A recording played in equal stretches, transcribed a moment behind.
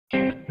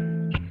Hello,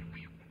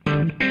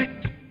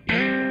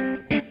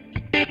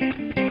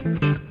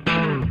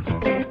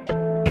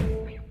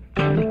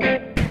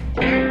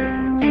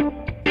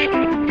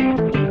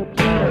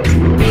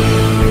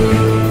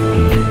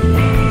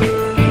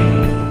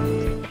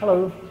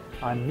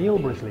 I'm Neil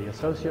Brisley,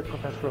 Associate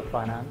Professor of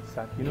Finance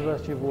at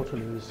University of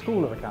Waterloo's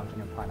School of Accounting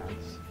and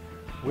Finance.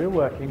 We're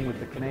working with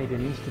the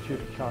Canadian Institute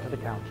of Chartered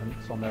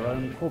Accountants on their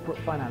own corporate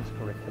finance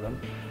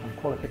curriculum and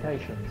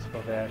qualifications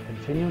for their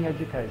continuing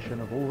education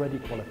of already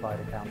qualified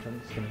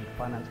accountants and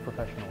finance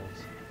professionals.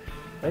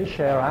 They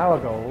share our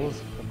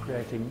goals of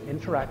creating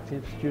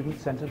interactive,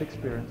 student-centered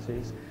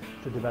experiences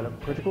to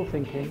develop critical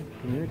thinking,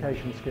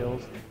 communication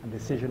skills and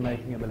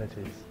decision-making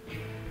abilities.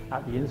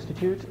 At the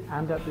Institute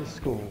and at this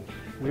school,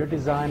 we are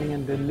designing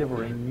and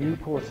delivering new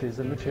courses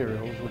and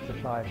materials which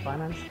apply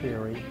finance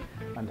theory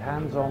and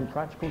hands-on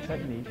practical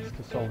techniques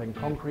to solving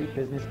concrete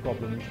business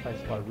problems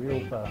faced by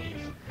real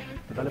firms,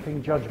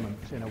 developing judgment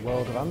in a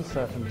world of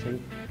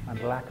uncertainty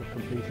and lack of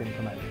complete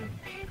information.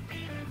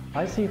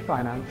 I see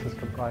finance as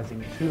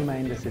comprising two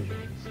main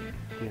decisions,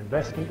 the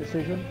investment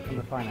decision and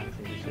the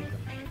financing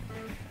decision.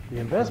 The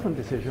investment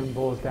decision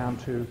boils down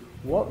to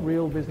what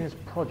real business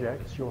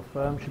projects your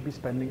firm should be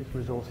spending its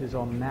resources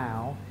on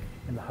now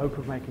in the hope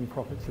of making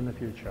profits in the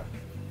future.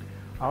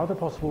 Are the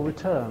possible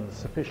returns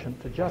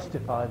sufficient to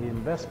justify the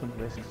investment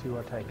risks you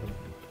are taking?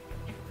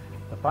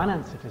 The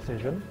financing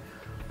decision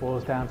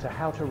boils down to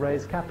how to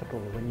raise capital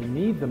when you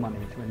need the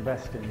money to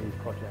invest in these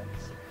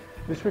projects.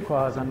 This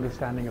requires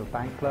understanding of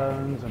bank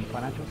loans and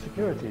financial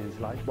securities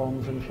like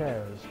bonds and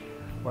shares,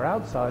 where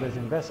outsiders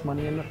invest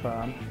money in the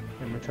firm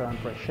in return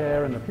for a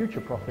share in the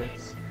future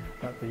profits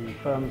that the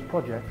firm's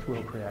projects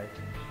will create.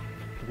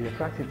 To be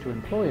attractive to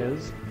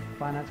employers,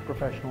 finance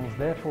professionals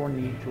therefore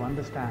need to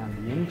understand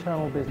the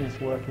internal business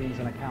workings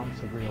and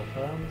accounts of real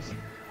firms,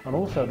 and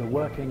also the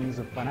workings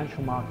of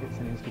financial markets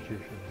and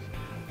institutions.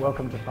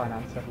 Welcome to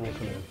Finance at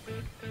Waterloo.